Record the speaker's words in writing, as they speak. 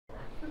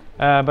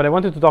But I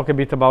wanted to talk a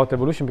bit about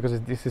evolution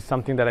because this is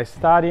something that I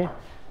study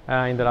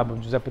in the lab of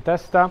Giuseppe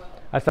Testa.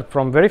 I start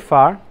from very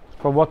far,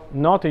 for what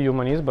not a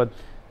human is, but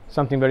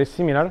something very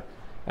similar,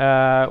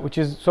 which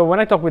is, so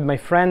when I talk with my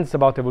friends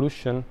about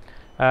evolution,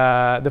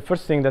 the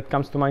first thing that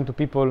comes to mind to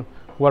people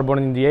who are born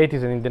in the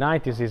 80s and in the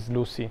 90s is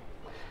Lucy.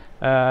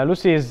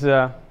 Lucy is,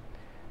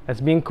 has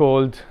been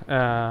called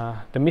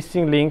the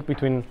missing link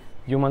between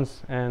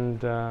humans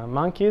and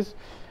monkeys.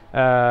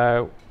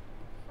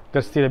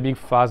 There's still a big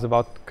fuss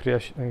about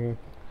creation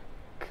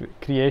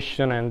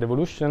and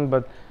evolution,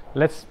 but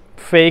let's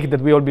fake that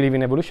we all believe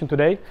in evolution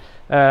today.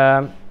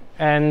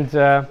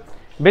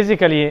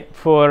 Basically,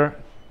 for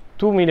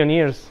 2 million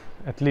years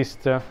at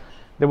least,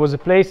 there was a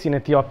place in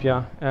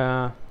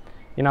Ethiopia,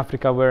 in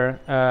Africa, where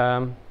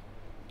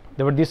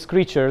there were these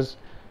creatures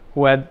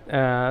who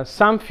had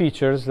some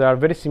features that are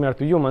very similar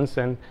to humans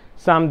and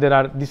some that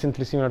are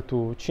decently similar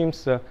to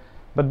chimps.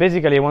 But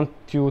basically, I want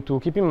you to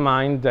keep in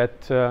mind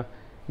that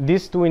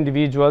these two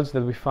individuals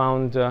that we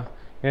found in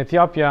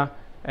Ethiopia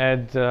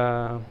had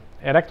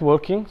erect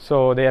walking,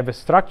 so they have a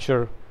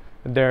structure.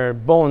 Their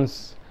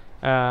bones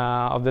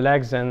of the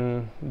legs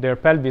and their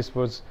pelvis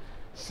was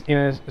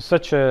in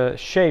such a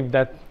shape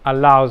that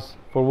allows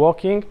for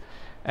walking,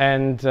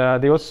 and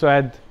they also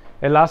had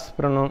a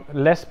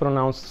less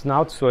pronounced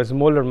snout, so a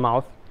smaller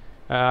mouth.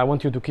 I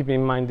want you to keep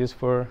in mind this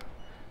for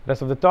the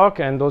rest of the talk.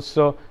 And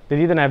also, they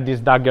didn't have these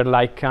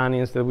dagger-like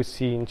canines that we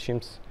see in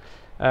chimps.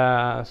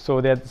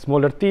 So they had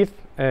smaller teeth,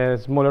 a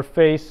smaller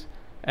face,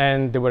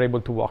 and they were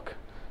able to walk.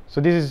 So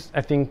this is,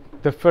 I think,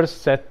 the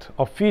first set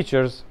of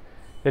features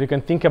that you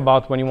can think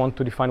about when you want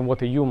to define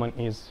what a human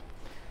is.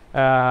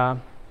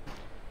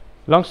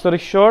 Long story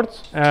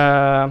short,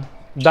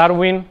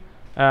 Darwin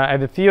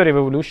had a theory of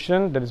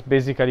evolution that is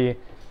basically,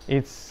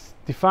 it's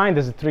defined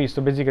as a tree.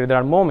 So basically, there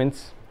are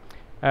moments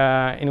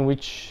in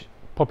which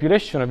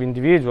population of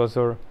individuals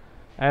or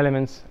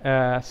elements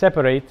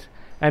separate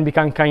and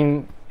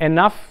become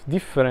enough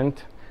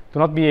different to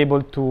not be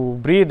able to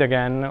breed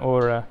again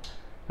or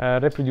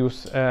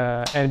reproduce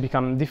and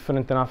become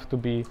different enough to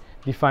be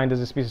defined as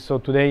a species. So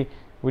today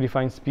we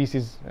define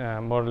species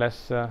more or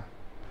less,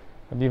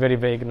 be very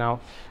vague now,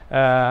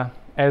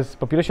 as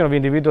population of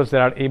individuals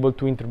that are able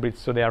to interbreed,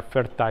 so they are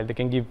fertile. They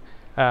can give,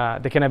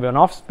 they can have an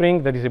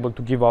offspring that is able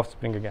to give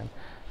offspring again.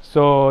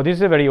 So this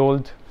is a very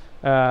old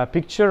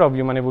picture of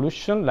human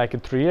evolution, like a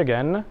tree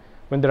again,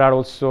 when there are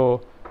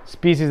also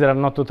species that are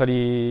not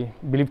totally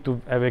believed to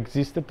have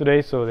existed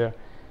today. So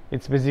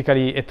it's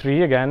basically a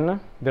tree again.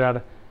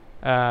 There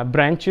are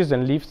branches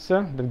and leaves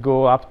that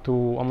go up to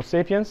Homo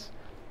sapiens,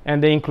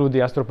 and they include the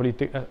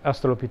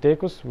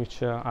Australopithecus,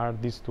 which are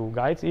these two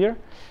guys here.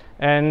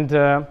 And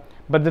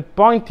but the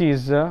point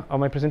is of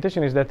my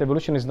presentation is that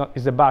evolution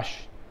is a bush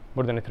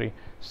more than a tree.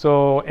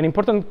 So an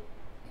important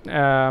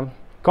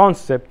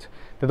concept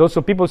that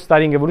also people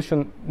studying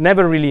evolution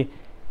never really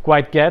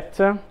quite get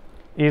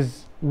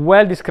is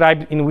well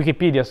described in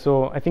Wikipedia.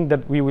 So I think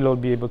that we will all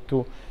be able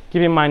to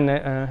keep in mind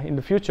in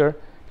the future.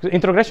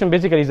 Introgression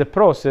basically is a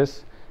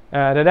process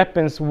that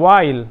happens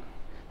while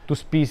two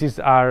species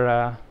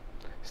are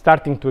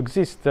starting to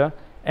exist,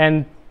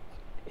 and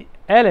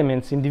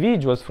elements,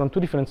 individuals from two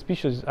different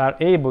species are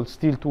able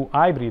still to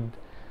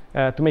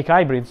to make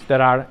hybrids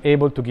that are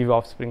able to give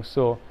offspring.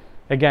 So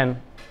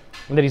again,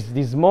 there is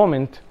this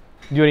moment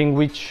during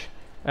which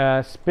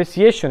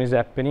speciation is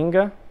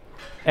happening,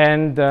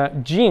 and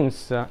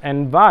genes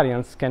and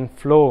variants can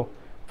flow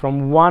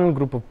from one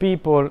group of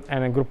people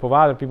and a group of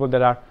other people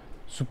that are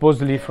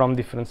supposedly from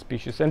different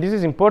species. And this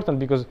is important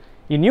because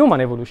in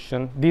human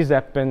evolution, this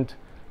happened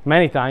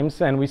many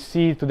times, and we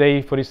see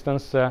today, for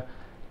instance,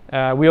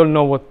 we all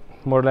know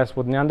more or less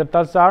what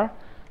Neanderthals are.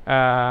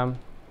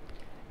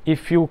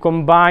 If you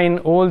combine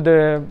all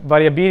the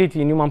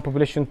variability in human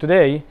population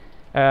today,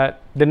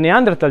 the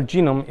Neanderthal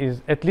genome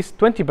is, at least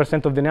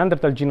 20% of the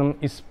Neanderthal genome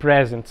is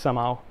present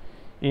somehow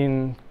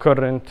in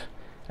current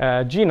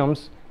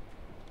genomes.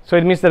 So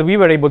it means that we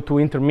were able to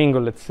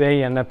intermingle, let's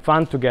say, and have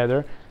fun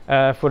together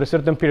for a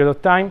certain period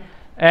of time.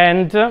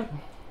 And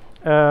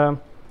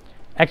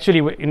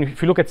actually,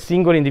 if you look at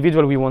single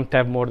individual, we won't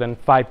have more than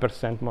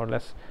 5% more or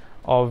less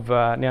of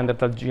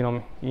Neanderthal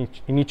genome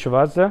in each of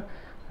us.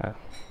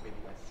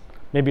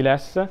 Maybe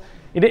less.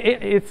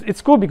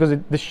 It's cool because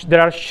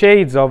there are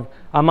shades of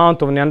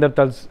amount of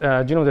Neanderthals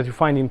genome that you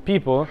find in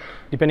people,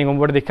 depending on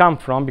where they come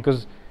from,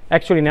 because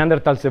actually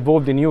Neanderthals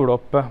evolved in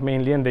Europe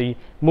mainly, and they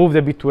moved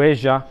a bit to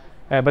Asia,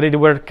 but they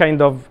were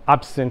kind of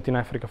absent in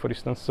Africa, for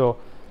instance. So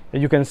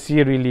you can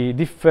see really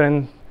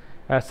different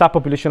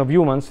subpopulation of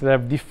humans that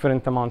have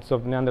different amounts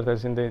of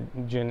Neanderthals in the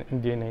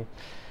DNA.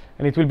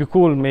 And it will be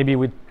cool maybe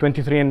with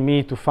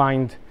 23andMe to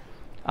find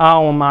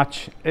how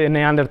much a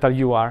Neanderthal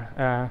you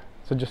are.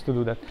 So just to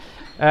do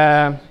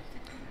that.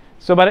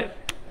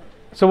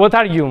 So what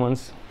are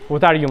humans?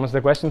 What are humans?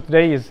 The question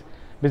today is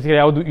basically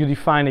how do you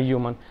define a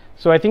human?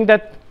 So I think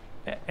that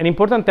an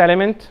important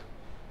element,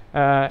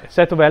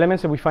 set of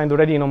elements that we find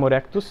already in Homo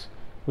erectus,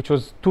 which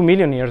was 2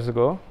 million years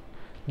ago,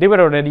 they were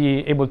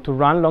already able to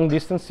run long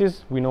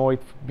distances. We know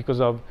it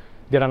because of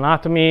their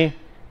anatomy,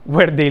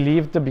 where they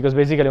lived, because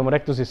basically Homo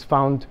erectus is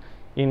found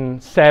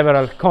in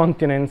several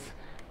continents,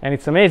 and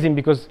it's amazing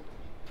because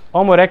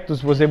Homo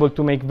erectus was able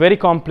to make very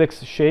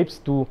complex shapes,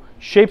 to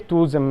shape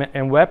tools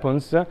and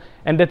weapons,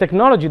 and the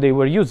technology they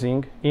were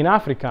using in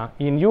Africa,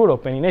 in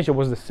Europe, and in Asia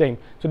was the same.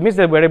 So it means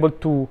that we're able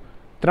to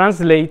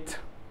translate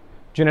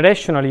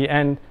generationally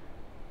and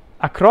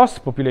across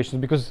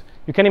populations, because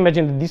you can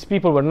imagine that these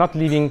people were not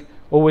living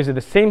always at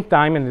the same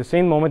time and at the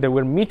same moment. They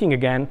were meeting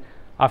again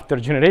after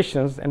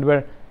generations and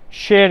were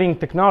sharing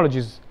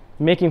technologies,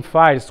 making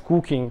fires,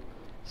 cooking.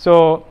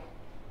 So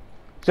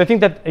I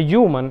think that a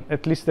human,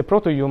 at least a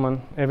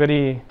proto-human,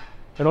 an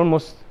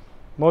almost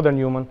modern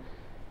human,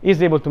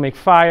 is able to make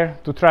fire,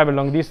 to travel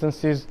long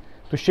distances,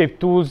 to shape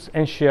tools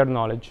and share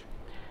knowledge.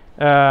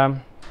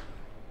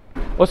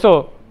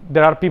 Also,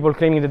 there are people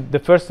claiming that the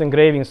first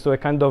engravings, so a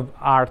kind of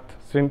art,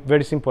 so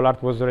very simple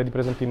art, was already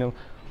present in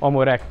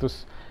Homo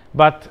erectus.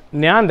 But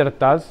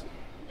Neanderthals,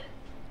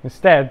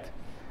 instead,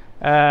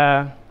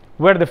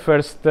 were the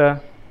first,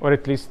 or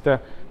at least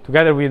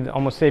together with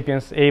Homo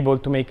sapiens, able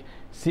to make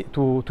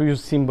to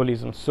use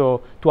symbolism,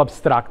 so to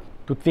abstract,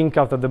 to think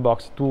out of the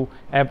box, to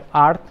have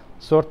art,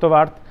 sort of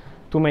art,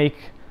 to make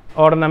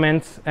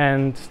ornaments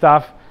and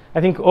stuff.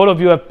 I think all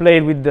of you have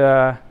played with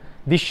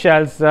these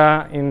shells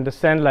in the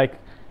sand, like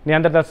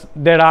Neanderthals.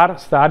 There are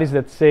studies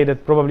that say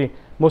that probably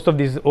most of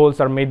these holes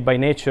are made by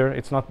nature.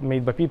 It's not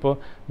made by people.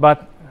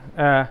 But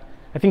I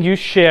think you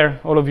share,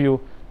 all of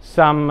you,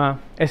 some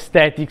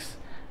aesthetics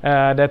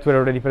that were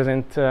already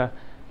present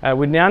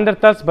with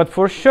Neanderthals. But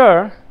for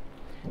sure,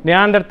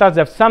 Neanderthals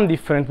have some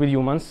different with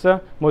humans,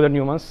 modern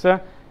humans, that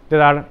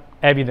are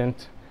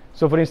evident.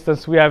 So for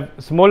instance, we have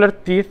smaller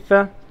teeth,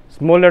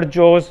 smaller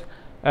jaws,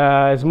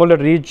 smaller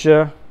ridge,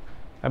 a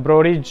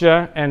broad ridge,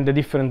 and a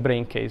different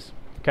brain case.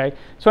 Okay?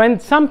 So,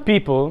 and some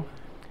people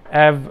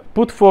have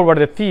put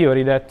forward a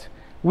theory that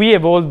we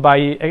evolved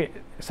by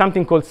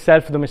something called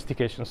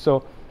self-domestication.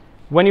 So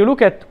when you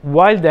look at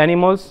wild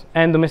animals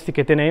and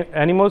domesticated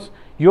animals,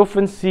 you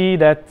often see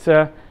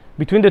that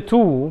between the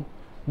two,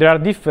 there are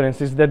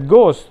differences that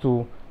goes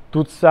to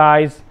tooth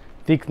size,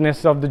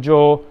 thickness of the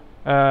jaw,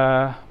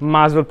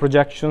 muzzle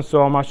projection, so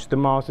how much the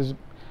mouth is,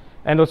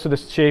 and also the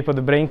shape of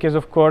the brain case,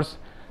 of course.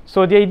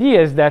 So the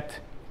idea is that,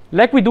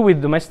 like we do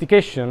with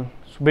domestication,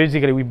 so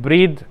basically we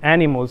breed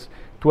animals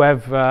to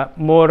have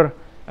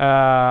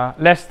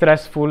less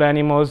stressful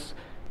animals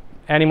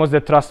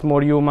that trust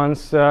more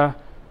humans,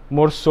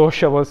 more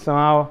sociable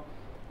somehow,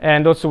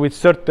 and also with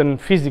certain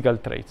physical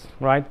traits,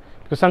 right?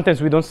 Because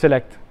sometimes we don't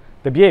select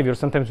the behavior,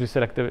 sometimes we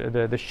select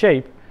the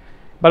shape,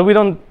 but we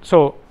don't.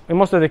 So in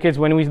most of the cases,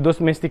 when we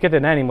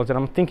domesticated animals, and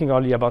I'm thinking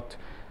only about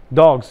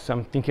dogs,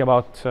 I'm thinking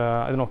about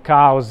I don't know,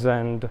 cows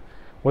and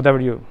whatever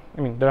you.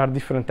 I mean, there are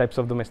different types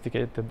of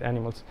domesticated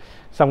animals.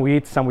 Some we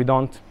eat, some we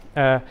don't.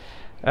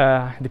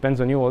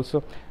 Depends on you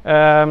also.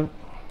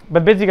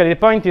 But basically, the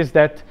point is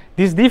that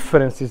these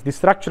differences, these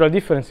structural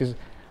differences,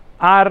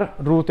 are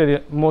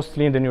rooted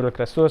mostly in the neural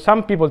crest. So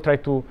some people try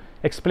to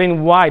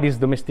explain why this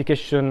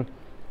domestication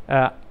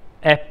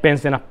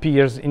happens and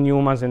appears in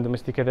humans and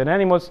domesticated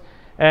animals,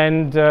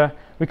 and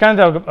we kind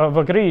of have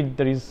agreed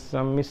there is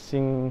some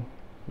missing,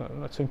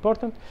 not so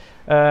important.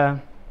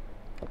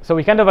 So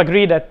we kind of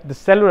agree that the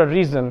cellular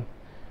reason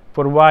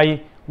for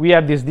why we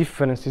have these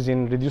differences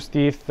in reduced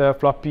teeth,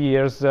 floppy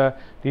ears,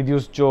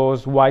 reduced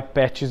jaws, white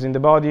patches in the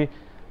body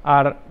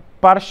are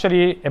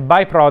partially a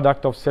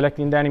byproduct of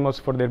selecting the animals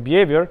for their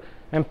behavior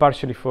and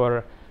partially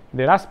for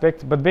their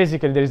aspect. But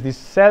basically there is these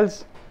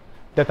cells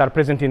that are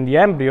present in the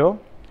embryo,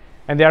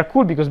 and they are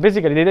cool because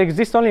basically they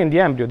exist only in the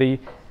embryo.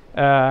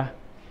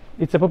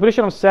 It's a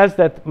population of cells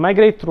that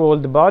migrate through all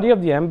the body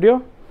of the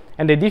embryo,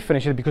 and they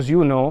differentiate because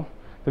you know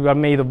that we are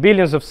made of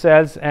billions of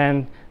cells,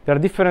 and there are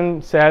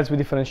different cells with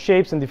different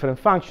shapes and different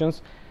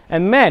functions,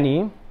 and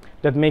many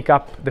that make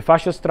up the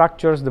fascial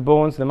structures, the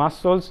bones, the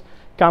muscles,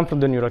 come from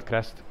the neural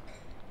crest.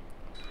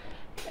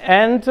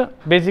 And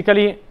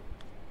basically,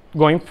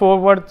 going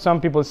forward, some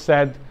people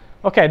said,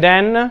 okay,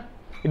 then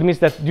it means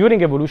that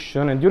during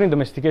evolution and during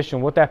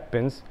domestication, what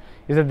happens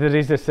is that there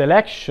is a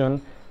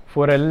selection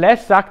for a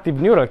less active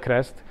neural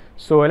crest.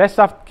 So a less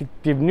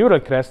active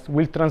neural crest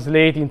will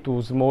translate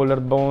into smaller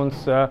bones,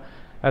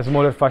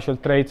 smaller facial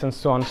traits, and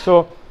so on.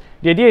 So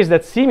the idea is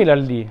that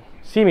similarly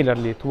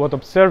to what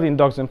observed in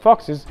dogs and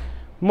foxes,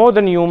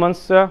 modern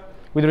humans,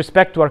 with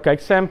respect to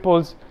archaic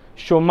samples,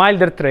 show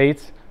milder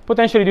traits,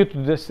 potentially due to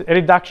this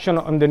reduction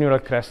on the neural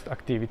crest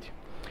activity.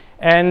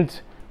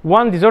 And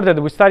one disorder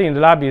that we study in the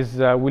lab is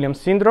Williams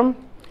syndrome,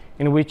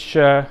 in which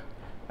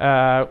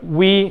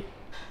we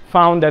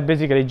found that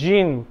basically a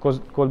gene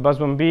called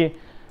BUS1B,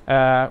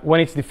 when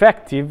it's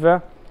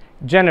defective,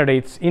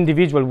 generates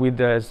individual with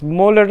a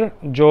smaller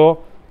jaw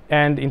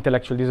and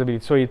intellectual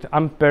disability. So it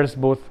impairs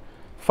both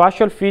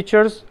facial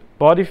features,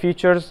 body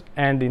features,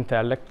 and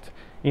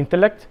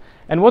intellect.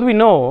 And what we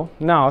know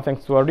now,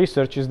 thanks to our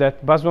research, is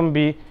that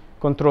BUS1B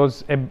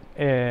controls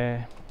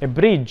a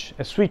bridge,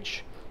 a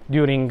switch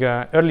during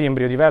early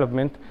embryo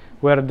development,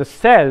 where the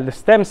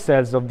stem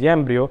cells of the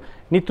embryo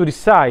need to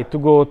decide to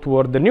go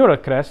toward the neural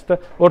crest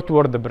or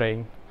toward the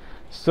brain.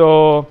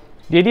 So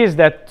the idea is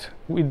that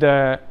with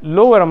the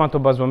lower amount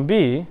of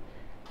BAS1B,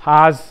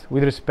 has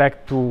with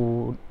respect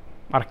to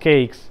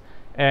archaics,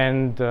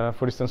 and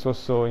for instance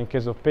also in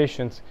case of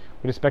patients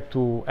with respect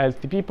to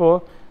healthy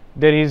people,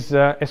 there is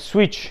a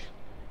switch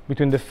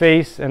between the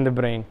face and the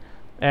brain.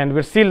 And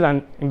we're still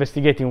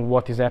investigating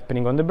what is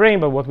happening on the brain,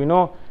 but what we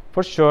know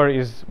for sure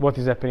is what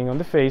is happening on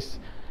the face.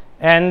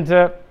 And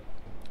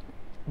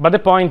but the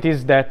point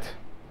is that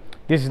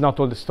this is not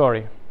all the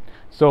story.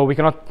 So we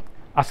cannot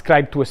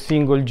ascribe to a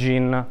single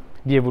gene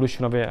the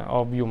evolution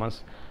of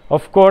humans.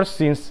 Of course,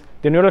 since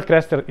the neural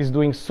crest is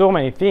doing so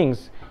many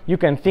things, you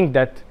can think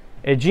that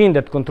a gene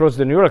that controls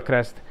the neural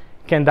crest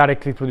can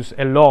directly produce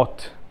a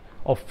lot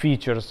of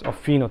features,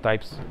 of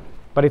phenotypes,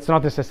 but it's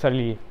not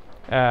necessarily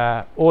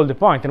all the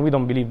point, and we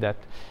don't believe that.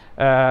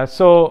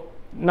 So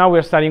now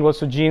we're studying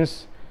also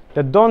genes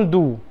that don't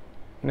do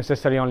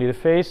necessarily only the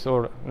face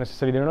or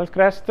necessarily the neural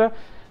crest, and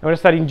we're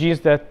studying genes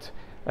that,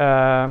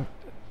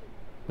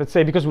 let's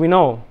say, because we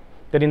know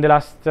that in the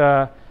last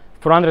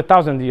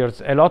 400,000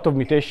 years, a lot of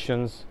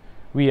mutations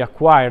we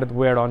acquired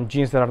were on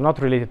genes that are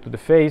not related to the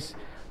face,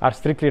 are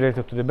strictly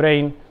related to the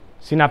brain.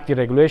 Synaptic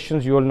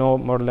regulations, you all know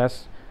more or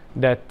less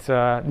that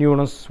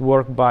neurons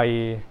work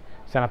by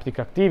synaptic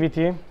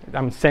activity.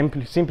 I'm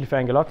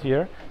simplifying a lot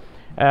here.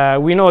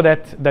 We know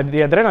that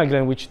the adrenal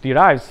gland, which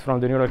derives from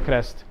the neural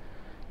crest,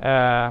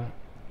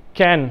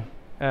 can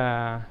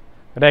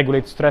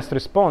regulate stress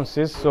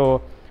responses.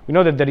 So we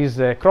know that there is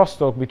a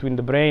crosstalk between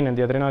the brain and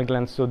the adrenal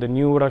gland, so the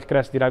neural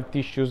crest derived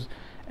tissues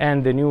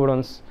and the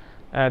neurons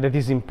that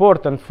is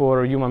important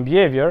for human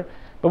behavior.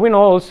 But we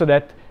know also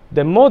that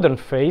the modern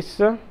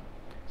face,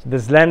 the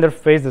slender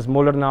face, the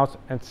smaller nose,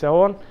 and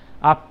so on,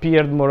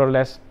 appeared more or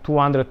less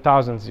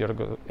 200,000 years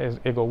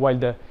ago, while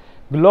the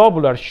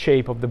globular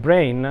shape of the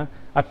brain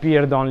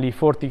appeared only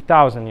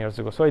 40,000 years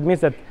ago. So it means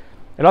that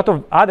a lot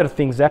of other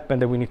things happen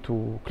that we need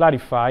to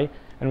clarify,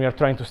 and we are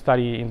trying to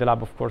study in the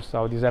lab, of course,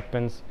 how this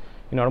happens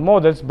in our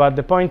models. But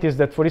the point is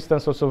that, for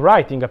instance, also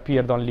writing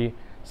appeared only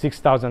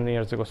 6,000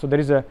 years ago. So there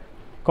is a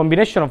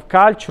combination of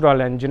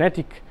cultural and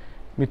genetic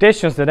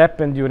mutations that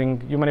happen during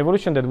human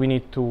evolution that we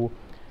need to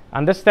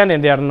understand,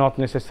 and they are not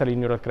necessarily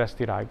neural crest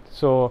derived.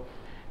 So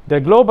the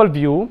global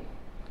view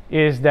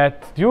is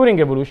that during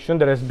evolution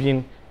there has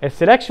been a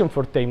selection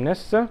for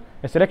tameness,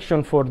 a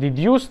selection for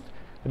reduced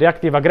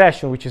reactive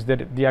aggression, which is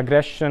the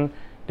aggression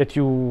that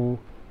you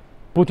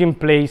put in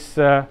place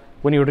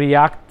when you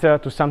react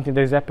to something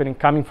that is happening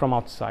coming from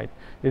outside.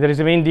 There is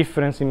a main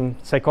difference in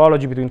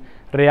psychology between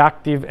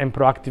reactive and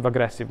proactive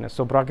aggressiveness.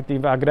 So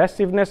proactive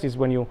aggressiveness is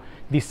when you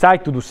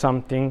decide to do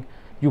something,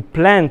 you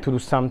plan to do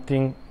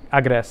something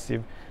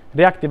aggressive.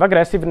 Reactive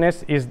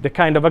aggressiveness is the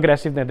kind of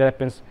aggressiveness that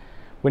happens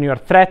when you are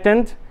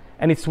threatened,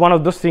 and it's one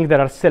of those things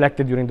that are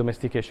selected during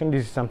domestication.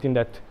 This is something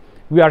that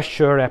we are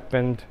sure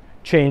happened,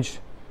 changed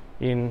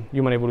in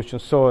human evolution.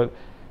 So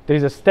there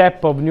is a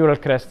step of neural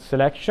crest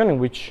selection in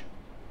which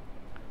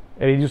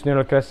a reduced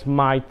neural crest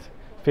might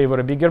favor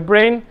a bigger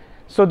brain.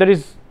 So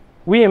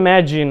we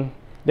imagine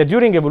that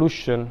during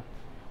evolution,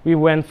 we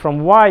went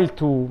from wild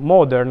to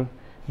modern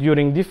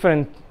during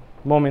different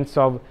moments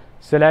of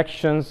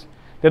selections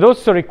that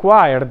also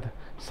required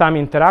some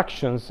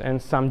interactions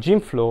and some gene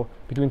flow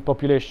between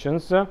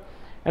populations,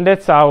 and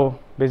that's how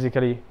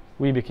basically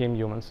we became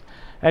humans.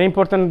 An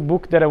important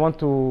book that I want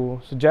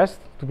to suggest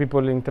to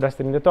people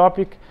interested in the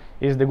topic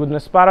is The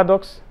Goodness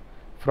Paradox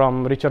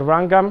from Richard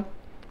Wrangham.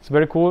 It's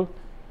very cool.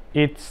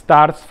 It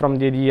starts from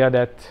the idea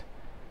that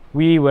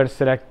we were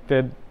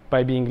selected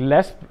by being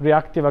less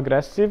reactive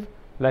aggressive,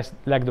 less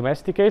like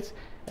domesticates,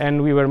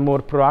 and we were more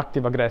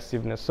proactive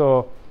aggressiveness.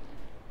 So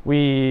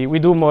we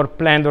do more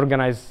planned,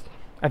 organized.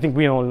 I think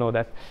we all know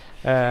that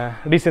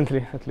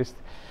recently, at least.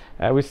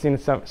 We've seen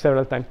it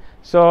several times.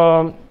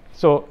 So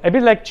a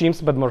bit like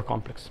chimps, but more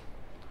complex.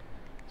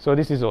 So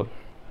this is all.